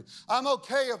celebrated. I'm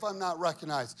okay if I'm not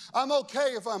recognized. I'm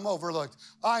okay if I'm overlooked.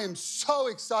 I am so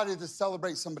excited to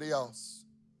celebrate somebody else.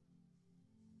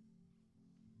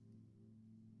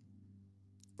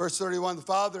 Verse 31, the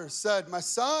father said, my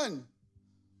son,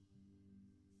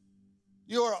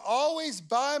 you are always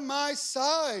by my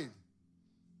side.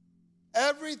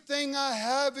 Everything I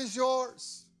have is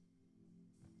yours.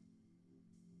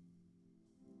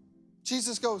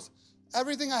 Jesus goes,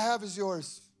 everything I have is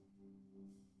yours.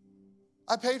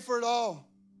 I paid for it all.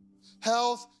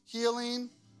 Health, healing,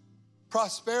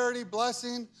 prosperity,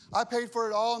 blessing. I paid for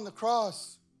it all on the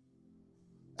cross.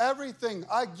 Everything.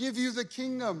 I give you the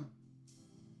kingdom.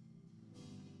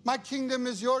 My kingdom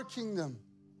is your kingdom.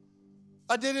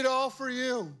 I did it all for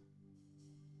you.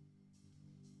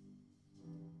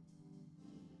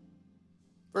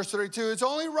 Verse 32, it's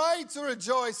only right to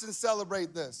rejoice and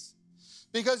celebrate this.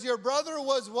 Because your brother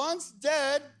was once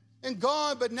dead and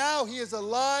gone, but now he is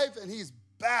alive and he's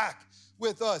back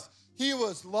with us. He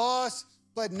was lost,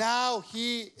 but now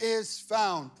he is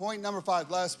found. Point number 5,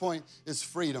 last point, is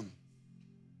freedom.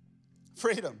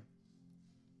 Freedom.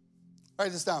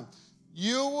 Write this down.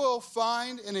 You will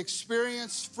find and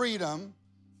experience freedom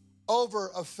over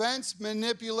offense,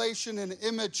 manipulation, and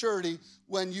immaturity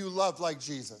when you love like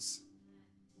Jesus.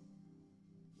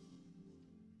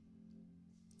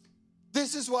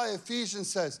 This is why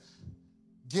Ephesians says,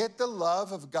 get the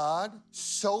love of God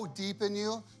so deep in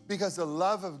you because the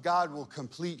love of God will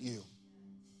complete you.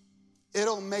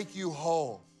 It'll make you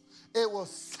whole. It will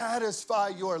satisfy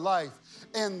your life.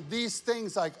 And these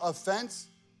things like offense,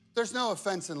 there's no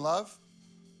offense in love.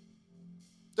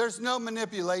 There's no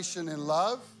manipulation in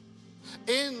love.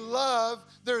 In love,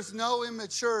 there's no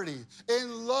immaturity.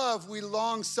 In love, we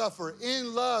long suffer.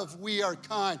 In love, we are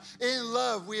kind. In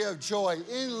love, we have joy.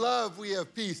 In love, we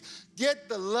have peace. Get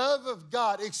the love of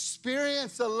God.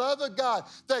 Experience the love of God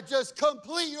that just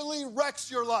completely wrecks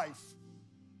your life.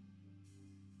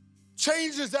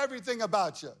 Changes everything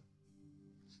about you.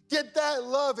 Get that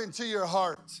love into your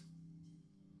heart.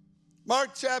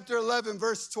 Mark chapter 11,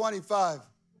 verse 25.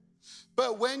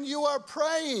 But when you are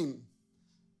praying,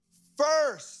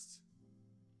 first,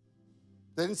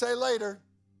 didn't say later,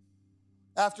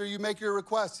 after you make your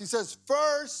request. He says,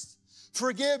 first,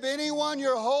 forgive anyone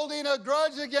you're holding a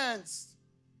grudge against.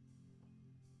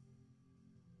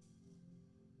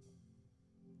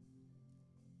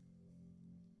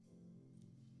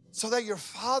 So that your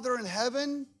Father in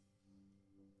heaven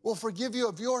will forgive you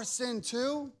of your sin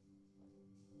too.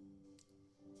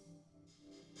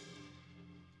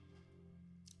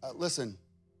 Listen,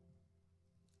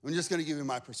 I'm just going to give you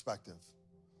my perspective.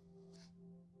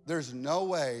 There's no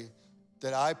way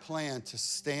that I plan to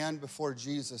stand before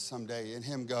Jesus someday and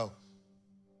him go,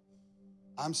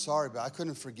 I'm sorry, but I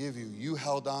couldn't forgive you. You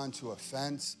held on to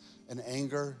offense and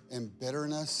anger and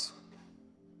bitterness,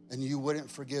 and you wouldn't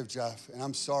forgive Jeff. And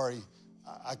I'm sorry,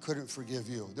 I couldn't forgive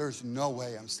you. There's no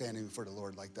way I'm standing before the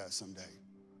Lord like that someday.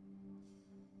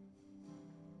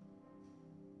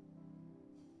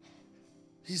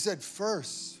 He said, the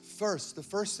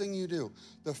first thing you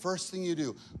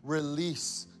do,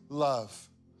 release love,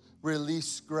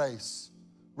 release grace,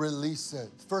 release it.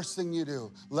 First thing you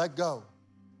do, let go.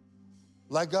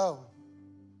 Let go.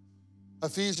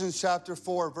 Ephesians chapter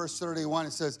 4, verse 31,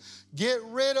 it says, get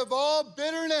rid of all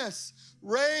bitterness,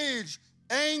 rage,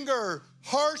 anger,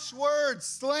 harsh words,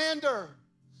 slander.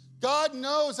 God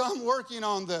knows I'm working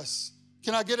on this.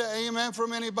 Can I get an amen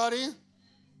from anybody?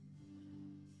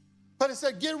 But it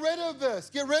said, get rid of this.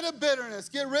 Get rid of bitterness.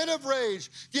 Get rid of rage.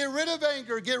 Get rid of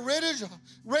anger. Get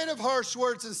rid of harsh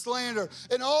words and slander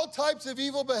and all types of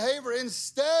evil behavior.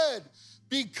 Instead,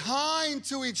 be kind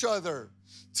to each other,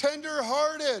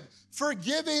 tender-hearted,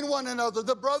 forgiving one another.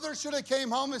 The brother should have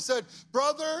came home and said,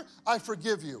 brother, I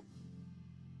forgive you.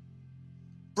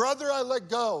 Brother, I let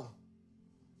go.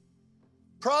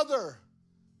 Brother,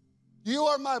 you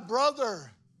are my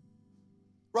brother.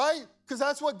 Right? Because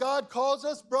that's what God calls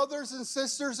us, brothers and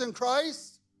sisters in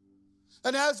Christ.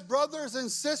 And as brothers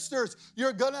and sisters,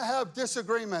 you're going to have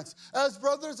disagreements. As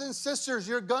brothers and sisters,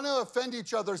 you're going to offend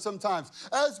each other sometimes.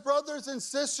 As brothers and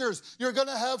sisters, you're going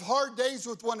to have hard days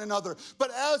with one another.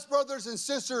 But as brothers and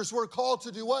sisters, we're called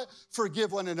to do what?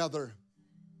 Forgive one another.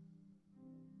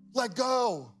 Let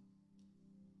go.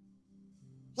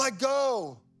 Let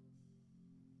go.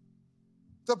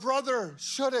 The brother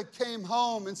should have came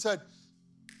home and said,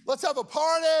 let's have a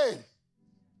party.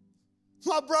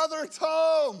 My brother's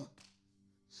home.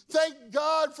 Thank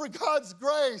God for God's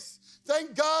grace.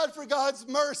 Thank God for God's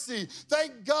mercy.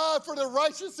 Thank God for the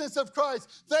righteousness of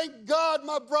Christ. Thank God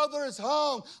my brother is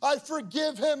home. I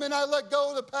forgive him and I let go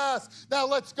of the past. Now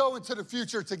let's go into the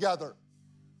future together.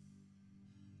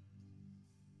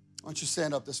 Why don't you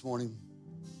stand up this morning?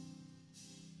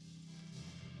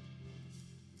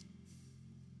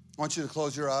 I want you to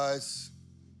close your eyes.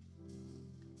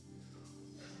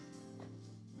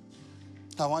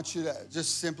 I want you to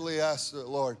just simply ask the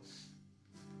Lord,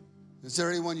 is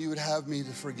there anyone you would have me to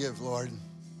forgive, Lord?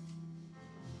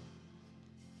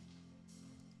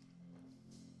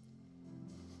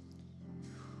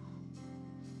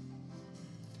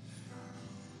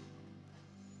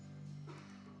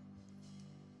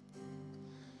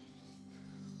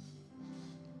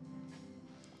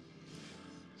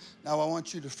 Now I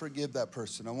want you to forgive that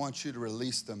person. I want you to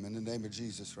release them in the name of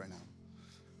Jesus right now.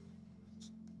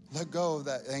 Let go of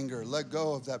that anger. Let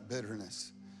go of that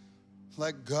bitterness.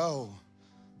 Let go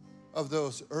of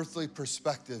those earthly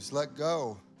perspectives. Let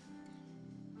go.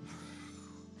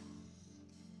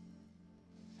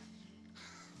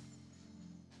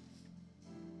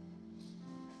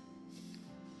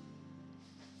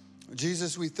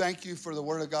 Jesus, we thank you for the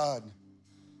Word of God.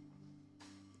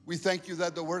 We thank you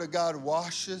that the Word of God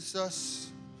washes us.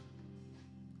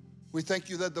 We thank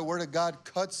you that the Word of God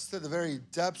cuts to the very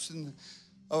depths of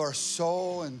our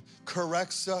soul and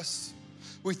corrects us.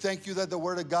 We thank you that the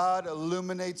Word of God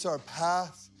illuminates our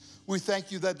path. We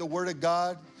thank you that the Word of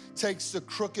God takes the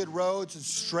crooked roads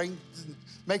and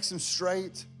makes them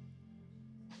straight.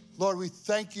 Lord, we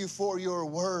thank you for your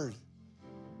Word.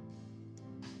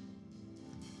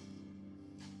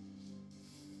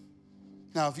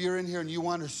 Now, if you're in here and you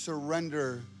want to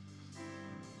surrender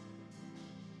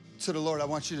to the Lord, I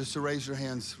want you to raise your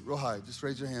hands real high. Just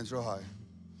raise your hands real high.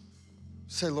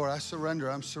 Say, Lord, I surrender.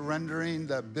 I'm surrendering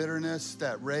that bitterness,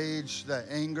 that rage, that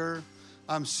anger.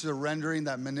 I'm surrendering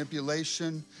that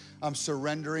manipulation. I'm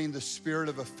surrendering the spirit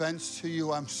of offense to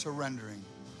you. I'm surrendering.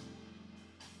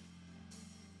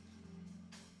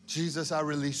 Jesus, I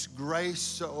release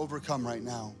grace to overcome right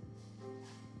now.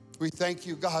 We thank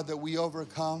you, God, that we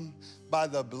overcome by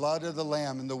the blood of the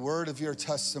Lamb and the word of your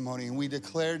testimony. And we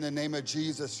declare in the name of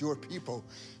Jesus, your people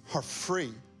are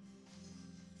free.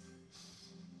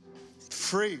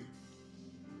 Free.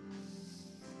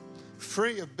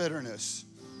 Free of bitterness.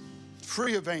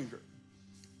 Free of anger.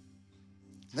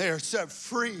 They are set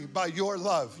free by your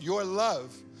love. Your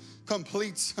love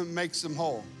completes and makes them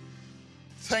whole.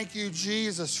 Thank you,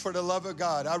 Jesus, for the love of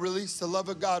God. I release the love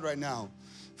of God right now,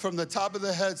 from the top of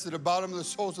the heads to the bottom of the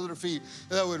soles of their feet,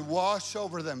 that would wash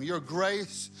over them. Your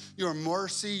grace, your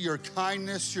mercy, your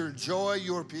kindness, your joy,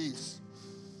 your peace.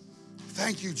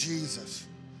 Thank you, Jesus.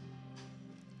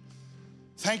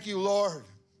 Thank you, Lord.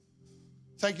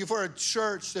 Thank you for a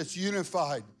church that's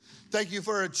unified. Thank you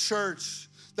for a church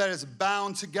that is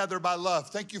bound together by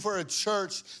love. Thank you for a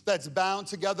church that's bound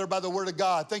together by the word of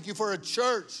God. Thank you for a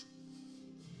church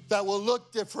that will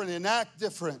look different and act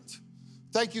different.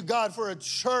 Thank you, God, for a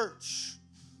church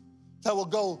that will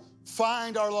go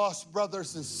find our lost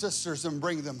brothers and sisters and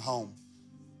bring them home.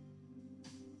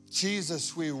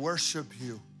 Jesus, we worship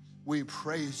you. We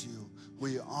praise you.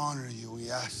 We honor you.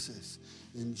 We ask this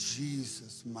in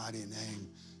Jesus' mighty name.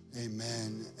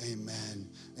 Amen, amen,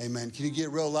 amen. Can you get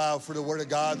real loud for the word of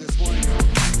God this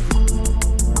morning?